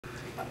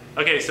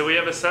Okay, so we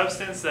have a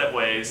substance that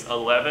weighs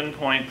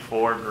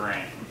 11.4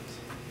 grams.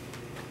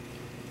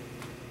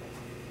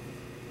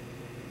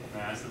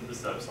 Mass of the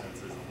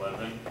substance is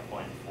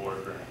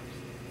 11.4 grams.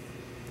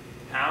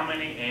 How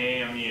many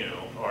AMU,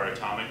 or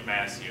atomic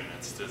mass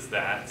units, does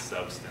that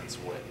substance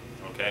weigh?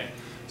 Okay,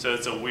 so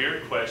it's a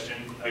weird question,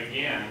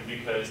 again,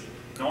 because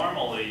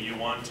normally you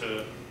want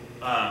to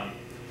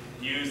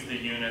use the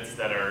units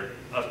that are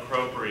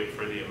appropriate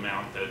for the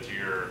amount that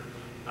you're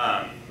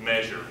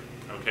measuring.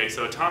 Okay,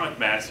 so atomic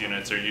mass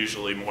units are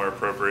usually more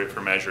appropriate for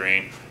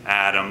measuring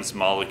atoms,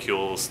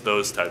 molecules,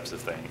 those types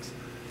of things.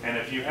 And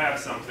if you have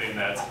something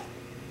that's,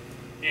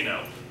 you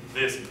know,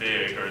 this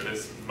big or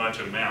this much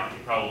amount, you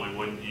probably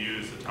wouldn't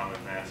use atomic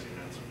mass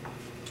units.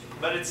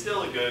 But it's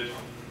still a good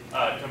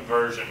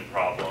conversion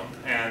problem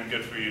and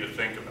good for you to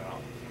think about.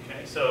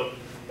 Okay, so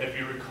if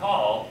you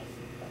recall,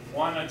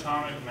 one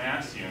atomic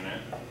mass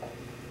unit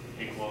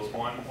equals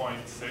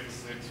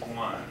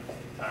 1.661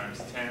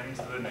 times 10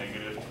 to the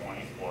negative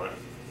 24th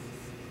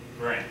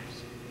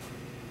grams.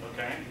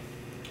 Okay?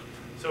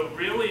 So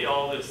really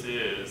all this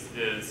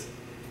is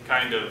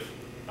kind of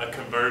a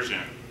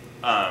conversion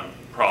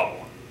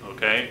problem.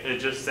 Okay? It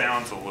just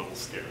sounds a little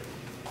scary.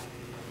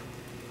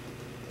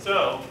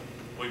 So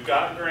we've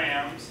got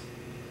grams,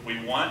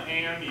 we want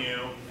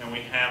AMU, and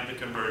we have the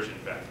conversion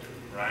factor,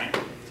 right?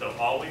 So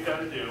all we've got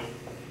to do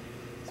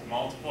is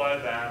multiply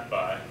that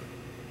by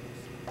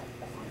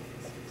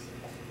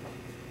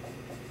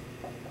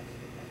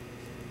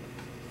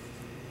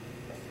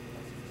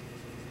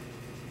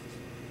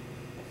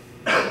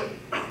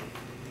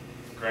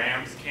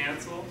grams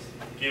cancels,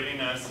 giving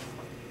us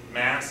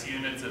mass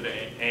units of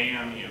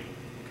AMU,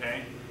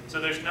 okay? So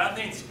there's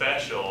nothing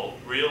special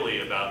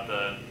really about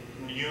the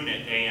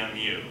unit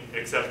AMU,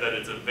 except that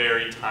it's a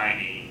very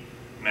tiny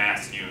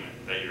mass unit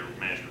that you're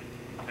measuring,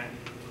 okay?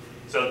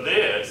 So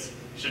this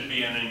should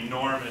be an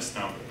enormous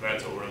number.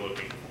 That's what we're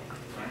looking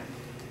for, right?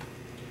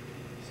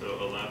 So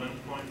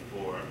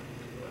 11.4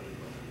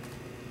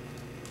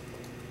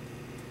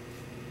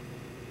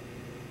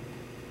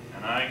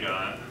 and I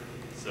got,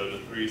 so to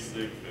 3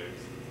 sig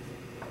figs,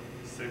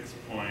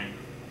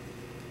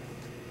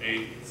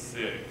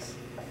 6.86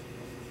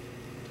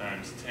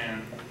 times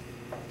 10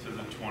 to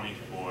the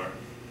 24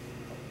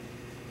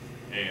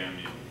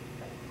 AMU.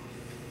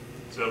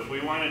 So if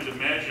we wanted to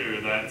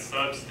measure that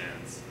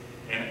substance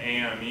in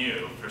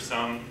AMU for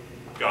some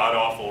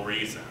god-awful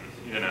reason,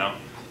 you know,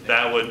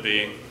 that would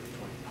be,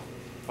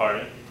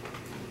 pardon?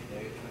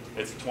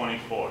 It's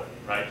 24,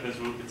 right? Because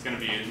it's going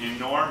to be an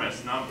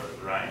enormous number,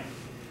 right?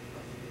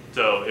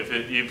 So if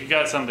you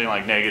got something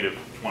like negative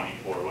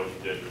 24, what you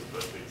did was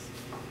put these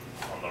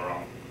on the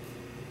wrong,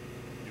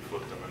 you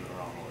flipped them in the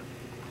wrong order.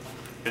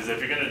 Because if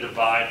you're going to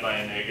divide by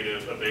a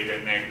big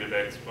negative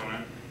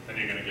exponent, then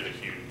you're going to get a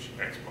huge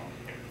exponent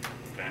here,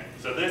 okay?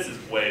 So this is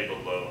way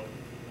below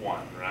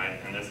 1, right?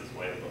 And this is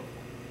way above 1.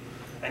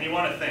 And you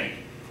want to think,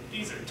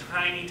 these are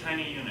tiny,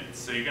 tiny units,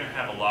 so you're going to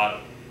have a lot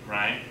of them,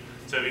 right?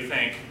 So if you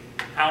think,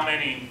 how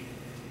many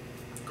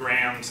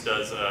grams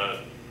does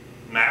a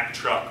Mack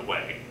truck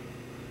weigh?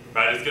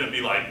 Right, it's going to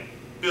be like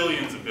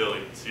billions of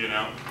billions, you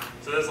know?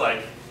 So this is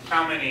like,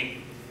 how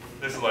many,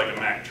 this is like a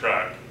Mack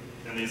truck,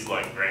 and these are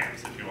like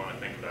grams, if you want to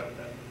think about it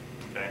that way,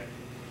 okay?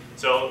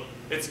 So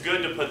it's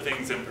good to put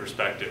things in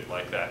perspective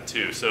like that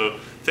too. So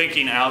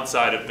thinking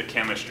outside of the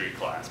chemistry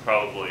class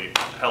probably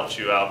helps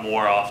you out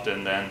more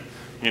often than,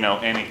 you know,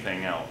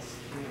 anything else.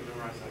 Can you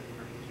memorize that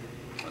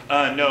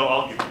conversion too? No,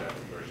 I'll give you that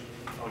conversion.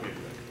 I'll give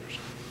you that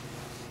conversion.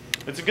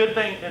 It's a good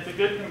thing, it's a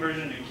good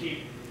conversion to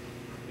keep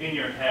in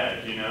your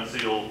head, you know, so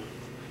you'll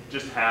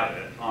just have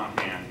it on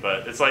hand.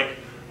 But it's like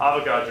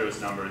Avogadro's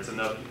number. It's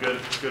a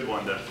good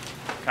one to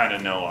kind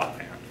of know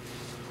offhand.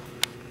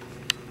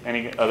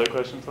 Any other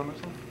questions on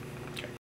this one?